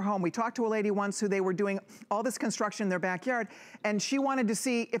working in your home. We talked to a lady once who they were doing all this construction in their backyard and she wanted to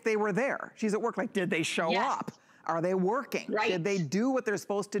see if they were there. She's at work, like, did they show up? Are they working? Right. Did they do what they're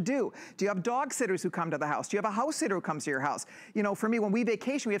supposed to do? Do you have dog sitters who come to the house? Do you have a house sitter who comes to your house? For me, when we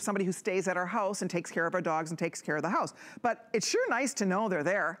vacation, we have somebody who stays at our house and takes care of our dogs and takes care of the house. But it's sure nice to know they're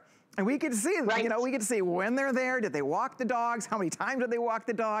there. And we get to see, we get to see when they're there. Did they walk the dogs? How many times did they walk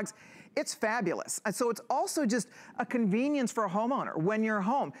the dogs? It's fabulous. And so it's also just a convenience for a homeowner when you're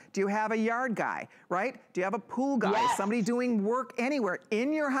home. Do you have a yard guy, right? Do you have a pool guy? Yes. Somebody doing work anywhere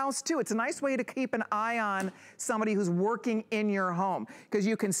in your house too? It's a nice way to keep an eye on somebody who's working in your home because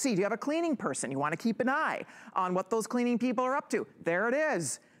you can see, do you have a cleaning person? You want to keep an eye on what those cleaning people are up to. There it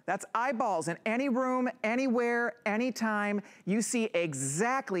is. That's eyeballs in any room, anywhere, anytime. You see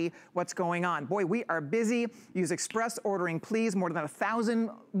exactly what's going on. Boy, we are busy. Use express ordering, please. More than 1,000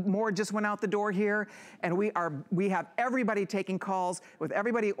 more just went out the door here. And we have everybody taking calls with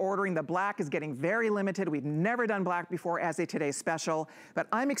everybody ordering. The black is getting very limited. We've never done black before as a today's special. But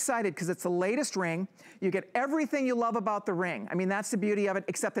I'm excited because it's the latest Ring. You get everything you love about the Ring. I mean, that's the beauty of it,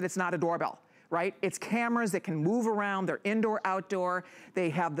 except that it's not a doorbell. Right? It's cameras that can move around. They're indoor, outdoor. They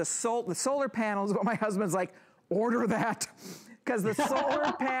have the solar panels. But my husband's like, order that. Because the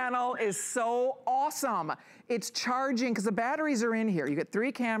solar panel is so awesome. It's charging, because the batteries are in here. You get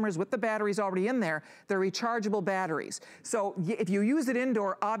 3 cameras with the batteries already in there. They're rechargeable batteries. So if you use it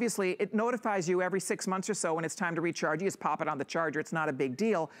indoor, obviously it notifies you every 6 months or so when it's time to recharge. You just pop it on the charger. It's not a big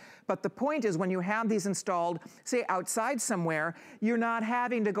deal. But the point is when you have these installed, say outside somewhere, you're not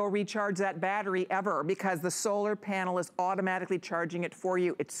having to go recharge that battery ever because the solar panel is automatically charging it for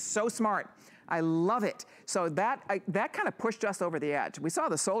you. It's so smart. I love it. So that kind of pushed us over the edge. We saw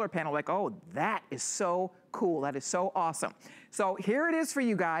the solar panel like, oh, that is so cool. That is so awesome. So here it is for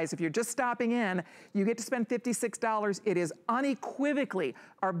you guys. If you're just stopping in, you get to spend $56. It is unequivocally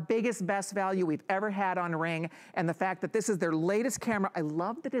our biggest, best value we've ever had on Ring. And the fact that this is their latest camera. I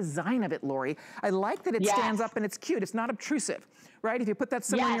love the design of it, Lori. I like that it stands up and it's cute. It's not obtrusive, right? If you put that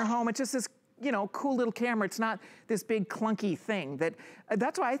somewhere in your home, it's just this cool little camera. It's not this big clunky thing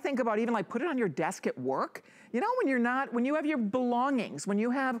that's why I think about even like put it on your desk at work. When you have your belongings, when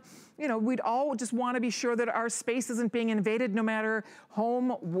you have, we'd all just want to be sure that our space isn't being invaded no matter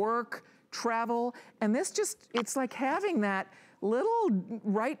home, work, travel. And it's like having that little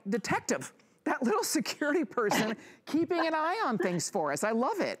detective, that little security person keeping an eye on things for us. I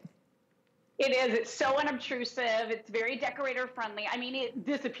love it. It is. It's so unobtrusive. It's very decorator friendly. I mean, it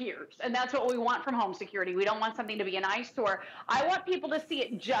disappears. And that's what we want from home security. We don't want something to be an eyesore. I want people to see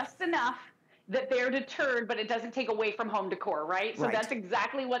it just enough that they're deterred, but it doesn't take away from home decor, right? So that's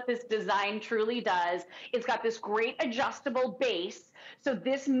exactly what this design truly does. It's got this great adjustable base. So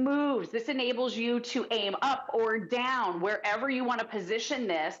this moves, this enables you to aim up or down wherever you want to position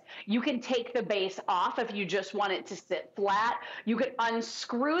this. You can take the base off if you just want it to sit flat. You could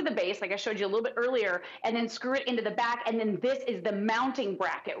unscrew the base, like I showed you a little bit earlier, and then screw it into the back. And then this is the mounting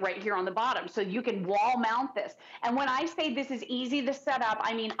bracket right here on the bottom. So you can wall mount this. And when I say this is easy to set up,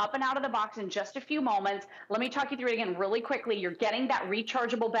 I mean up and out of the box in just just a few moments. Let me talk you through it again really quickly. You're getting that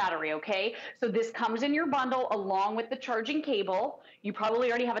rechargeable battery, okay? So this comes in your bundle along with the charging cable. You probably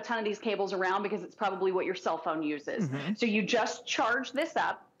already have a ton of these cables around because it's probably what your cell phone uses. So you just charge this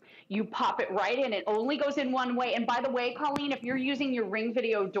up. You pop it right in. It only goes in one way. And by the way, Colleen, if you're using your Ring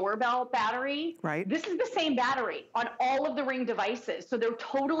Video doorbell battery, this is the same battery on all of the Ring devices. So they're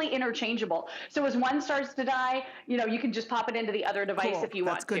totally interchangeable. So as one starts to die, you know, you can just pop it into the other device if you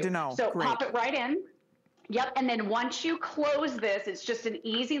want to. That's good to know. So pop it right in. Yep. And then once you close this, it's just an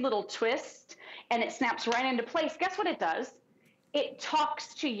easy little twist and it snaps right into place. Guess what it does? It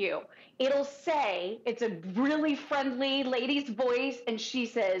talks to you. It'll say, it's a really friendly lady's voice, and she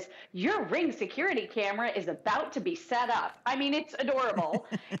says, your Ring security camera is about to be set up. I mean, it's adorable.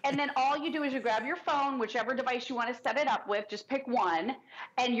 And then all you do is you grab your phone, whichever device you want to set it up with, just pick one,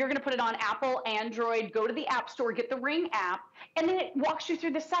 and you're going to put it on Apple, Android, go to the App Store, get the Ring app, and then it walks you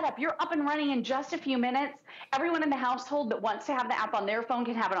through the setup. You're up and running in just a few minutes. Everyone in the household that wants to have the app on their phone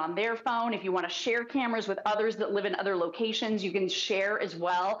can have it on their phone. If you want to share cameras with others that live in other locations, you can share as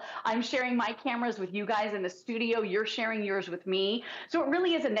well. I'm sharing my cameras with you guys in the studio. You're sharing yours with me. So it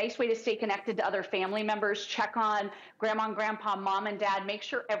really is a nice way to stay connected to other family members, check on grandma and grandpa, mom and dad, make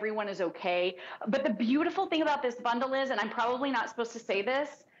sure everyone is okay. But the beautiful thing about this bundle is, and I'm probably not supposed to say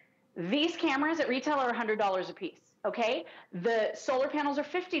this, these cameras at retail are $100 a piece. Okay, the solar panels are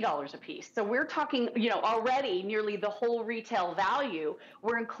 $50 a piece. So we're talking, you know, already nearly the whole retail value.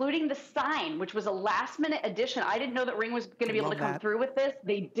 We're including the sign, which was a last minute addition. I didn't know that Ring was going to be able to come through with this.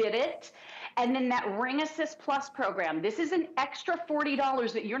 They did it. And then that Ring Assist Plus program, this is an extra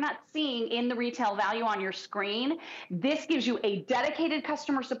 $40 that you're not seeing in the retail value on your screen. This gives you a dedicated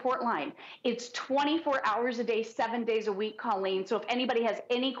customer support line. It's 24 hours a day, 7 days a week, Colleen. So if anybody has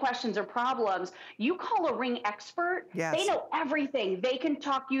any questions or problems, you call a Ring expert. Yes. They know everything. They can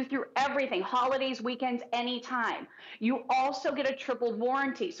talk you through everything, holidays, weekends, anytime. You also get a triple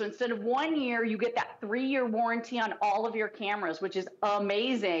warranty. So instead of 1 year, you get that 3-year warranty on all of your cameras, which is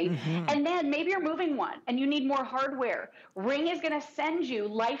amazing. And then maybe you're moving one and you need more hardware. Ring is going to send you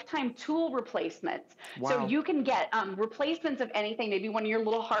lifetime tool replacements. So you can get replacements of anything, maybe one of your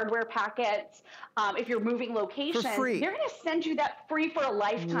little hardware packets. If you're moving locations, they're going to send you that free for a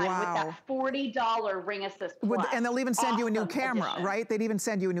lifetime with that $40 Ring Assist Plus. And they'll even send you a new camera, right? They'd even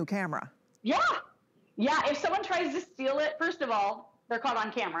send you a new camera. Yeah. If someone tries to steal it, first of all, they're caught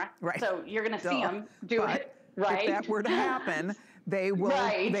on camera. So you're going to see them do it. If that were to happen, they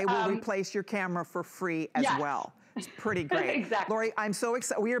will replace your camera for free as well. It's pretty great. Exactly. Lori, I'm so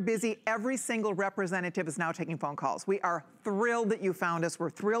excited. We are busy. Every single representative is now taking phone calls. We are thrilled that you found us. We're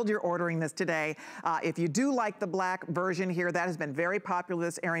thrilled you're ordering this today. If you do like the black version here, that has been very popular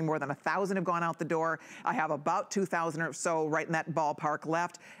this airing. More than 1,000 have gone out the door. I have about 2,000 or so right in that ballpark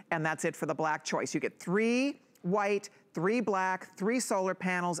left, and that's it for the black choice. You get 3 white, 3 black, 3 solar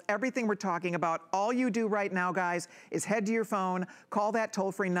panels, everything we're talking about. All you do right now, guys, is head to your phone, call that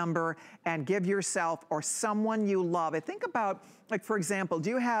toll-free number, and give yourself or someone you love. I think about, like, for example,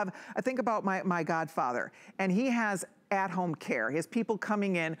 I think about my godfather, and he has at-home care. He has people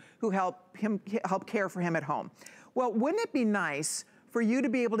coming in who help care for him at home. Well, wouldn't it be nice for you to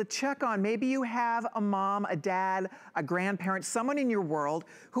be able to check on, maybe you have a mom, a dad, a grandparent, someone in your world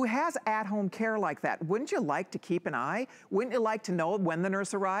who has at-home care like that. Wouldn't you like to keep an eye? Wouldn't you like to know when the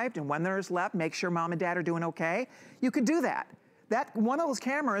nurse arrived and when the nurse left, make sure mom and dad are doing okay? You could do that. That one of those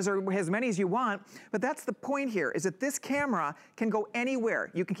cameras, or as many as you want, but that's the point here, is that this camera can go anywhere.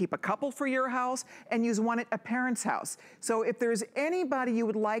 You can keep a couple for your house and use one at a parent's house. So if there's anybody you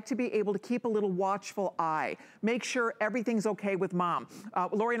would like to be able to keep a little watchful eye, make sure everything's okay with mom.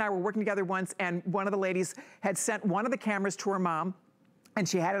 Lori and I were working together once, and one of the ladies had sent one of the cameras to her mom, and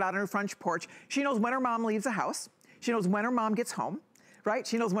she had it out on her front porch. She knows when her mom leaves the house. She knows when her mom gets home, right?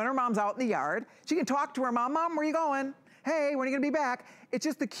 She knows when her mom's out in the yard. She can talk to her mom, "Mom, where are you going? Hey, when are you gonna be back?" It's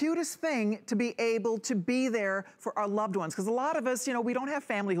just the cutest thing to be able to be there for our loved ones. Because a lot of us, you know, we don't have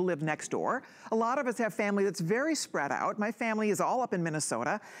family who live next door. A lot of us have family that's very spread out. My family is all up in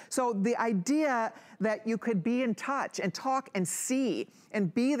Minnesota. So the idea that you could be in touch and talk and see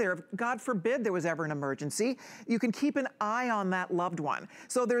and be there, God forbid there was ever an emergency, you can keep an eye on that loved one.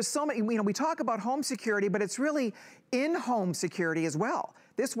 So there's so many, you know, we talk about home security, but it's really in-home security as well.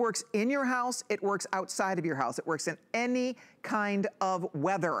 This works in your house, it works outside of your house. It works in any kind of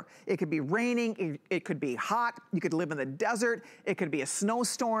weather. It could be raining, it could be hot, you could live in the desert, it could be a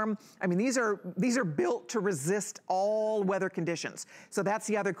snowstorm. I mean, these are built to resist all weather conditions. So that's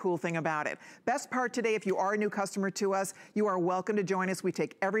the other cool thing about it. Best part today, if you are a new customer to us, you are welcome to join us. We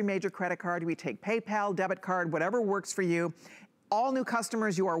take every major credit card, we take PayPal, debit card, whatever works for you. all new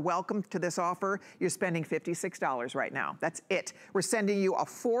customers, you are welcome to this offer. You're spending $56 right now. That's it. We're sending you a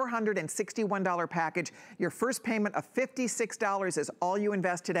 $461 package. Your first payment of $56 is all you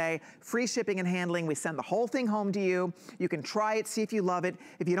invest today. Free shipping and handling. We send the whole thing home to you. You can try it, see if you love it.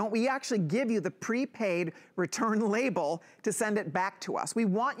 If you don't, we actually give you the prepaid return label to send it back to us. We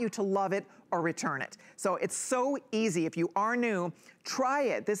want you to love it or return it. So it's so easy. If you are new, try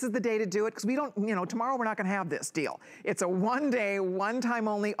it. This is the day to do it, because we don't, tomorrow we're not gonna have this deal. It's a one-day, one-time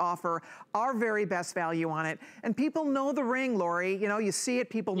only offer, our very best value on it. And people know the Ring, Lori. You see it,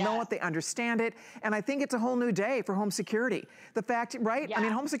 people know it, they understand it. And I think it's a whole new day for home security. The fact, right? Yeah. I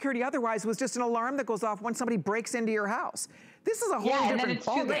mean, home security otherwise was just an alarm that goes off when somebody breaks into your house. This is a whole different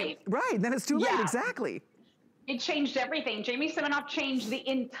ballgame. Right, then it's too late, exactly. It changed everything. Jamie Siminoff changed the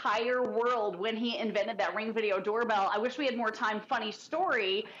entire world when he invented that Ring video doorbell. I wish we had more time. Funny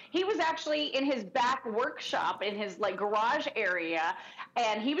story. He was actually in his back workshop in his garage area,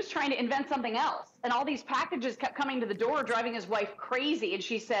 and he was trying to invent something else. And all these packages kept coming to the door, driving his wife crazy. And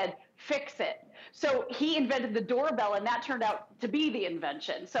she said, fix it. So he invented the doorbell, and that turned out to be the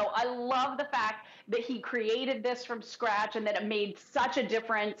invention. So I love the fact that he created this from scratch and that it made such a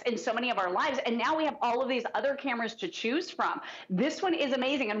difference in so many of our lives. And now we have all of these other cameras to choose from. This one is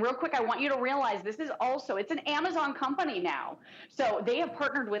amazing. And real quick, I want you to realize this is also, it's an Amazon company now. So they have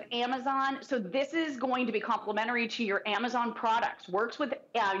partnered with Amazon. So this is going to be complimentary to your Amazon products. Works with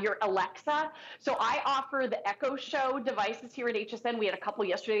your Alexa. So I offer the Echo Show devices here at HSN. We had a couple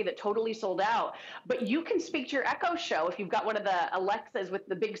yesterday that totally sold out. But you can speak to your Echo Show if you've got one of the Alexas with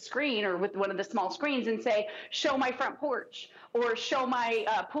the big screen or with one of the small screens and say, show my front porch, or show my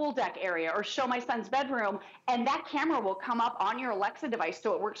pool deck area, or show my son's bedroom, and that camera will come up on your Alexa device.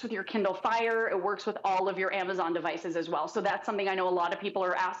 So it works with your Kindle Fire, it works with all of your Amazon devices as well. So that's something I know a lot of people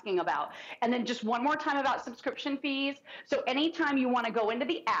are asking about. And then just one more time about subscription fees. So anytime you want to go into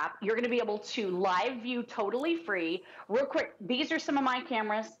the app, you're going to be able to live view totally free. Real quick, these are some of my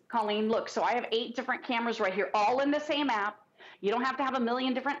cameras. Colleen, look, so I have 8 different cameras right here, all in the same app. You don't have to have a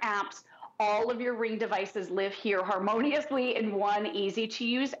million different apps. All of your Ring devices live here harmoniously in one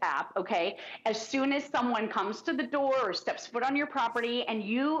easy-to-use app, okay? As soon as someone comes to the door or steps foot on your property and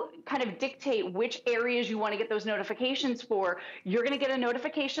you kind of dictate which areas you want to get those notifications for, you're going to get a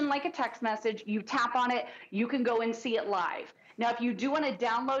notification like a text message. You tap on it, you can go and see it live. Now, if you do want to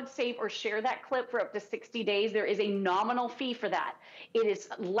download, save, or share that clip for up to 60 days, there is a nominal fee for that. It is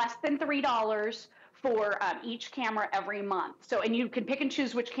less than $3 for each camera every month. So, and you can pick and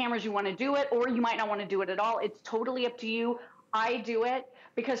choose which cameras you want to do it, or you might not want to do it at all. It's totally up to you. I do it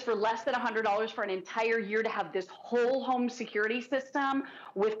because for less than $100 for an entire year to have this whole home security system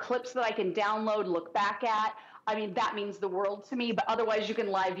with clips that I can download, look back at, I mean, that means the world to me, but otherwise you can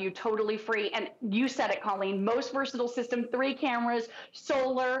live view totally free. And you said it, Colleen, most versatile system, 3 cameras,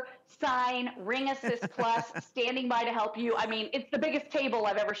 solar, Sign, Ring Assist Plus, standing by to help you. I mean, it's the biggest table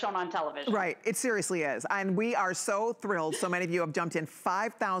I've ever shown on television. Right, it seriously is. And we are so thrilled. So many of you have jumped in.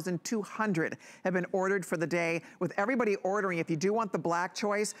 5,200 have been ordered for the day. With everybody ordering, if you do want the black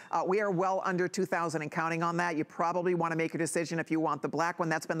choice, we are well under 2,000 and counting on that. You probably want to make a decision if you want the black one.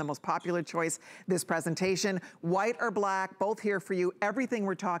 That's been the most popular choice this presentation. White or black, both here for you. Everything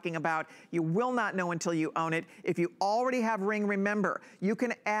we're talking about, you will not know until you own it. If you already have Ring, remember, you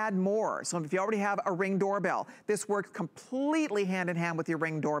can add more. So if you already have a Ring doorbell, this works completely hand in hand with your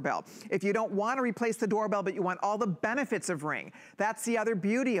Ring doorbell. If you don't want to replace the doorbell, but you want all the benefits of Ring, that's the other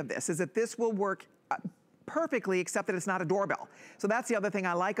beauty of this, is that this will work perfectly, except that it's not a doorbell. So that's the other thing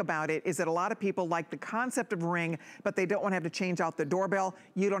I like about it, is that a lot of people like the concept of Ring, but they don't want to have to change out the doorbell.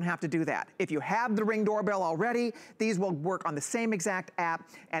 You don't have to do that. If you have the Ring doorbell already, these will work on the same exact app,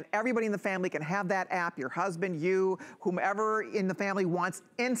 and everybody in the family can have that app. Your husband, you, whomever in the family wants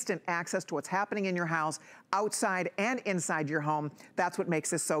instant access to what's happening in your house, outside and inside your home. That's what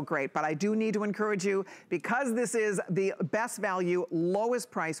makes this so great. But I do need to encourage you, because this is the best value,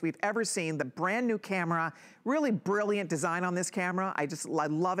 lowest price we've ever seen, the brand new camera, really brilliant design on this camera. I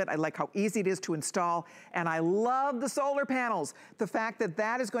love it. I like how easy it is to install. And I love the solar panels. The fact that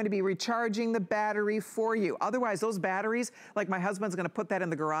that is going to be recharging the battery for you. Otherwise, those batteries, like my husband's going to put that in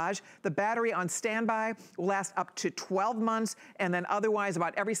the garage, the battery on standby will last up to 12 months. And then otherwise,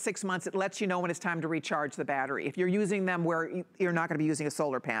 about every 6 months, it lets you know when it's time to recharge the battery, if you're using them where you're not going to be using a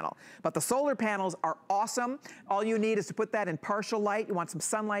solar panel. But the solar panels are awesome. All you need is to put that in partial light. You want some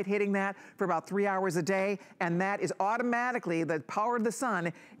sunlight hitting that for about 3 hours a day, and that is automatically, the power of the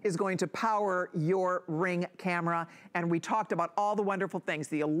sun is going to power your Ring camera. And we talked about all the wonderful things,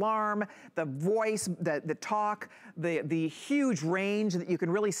 the alarm, the voice, the talk, the huge range that you can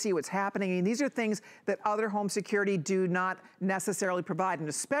really see what's happening. And these are things that other home security do not necessarily provide, and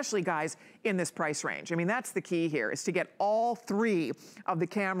especially, guys, in this price range. I mean, that's the key here, is to get all three of the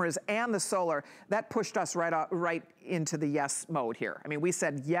cameras and the solar. That pushed us right into the yes mode here. I mean, we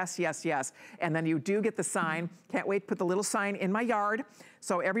said yes, yes, yes, and then you do get the sign. Can't wait to put the little sign in my yard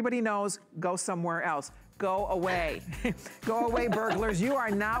so everybody knows, go somewhere else. Go away. Go away, burglars. You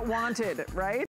are not wanted, right?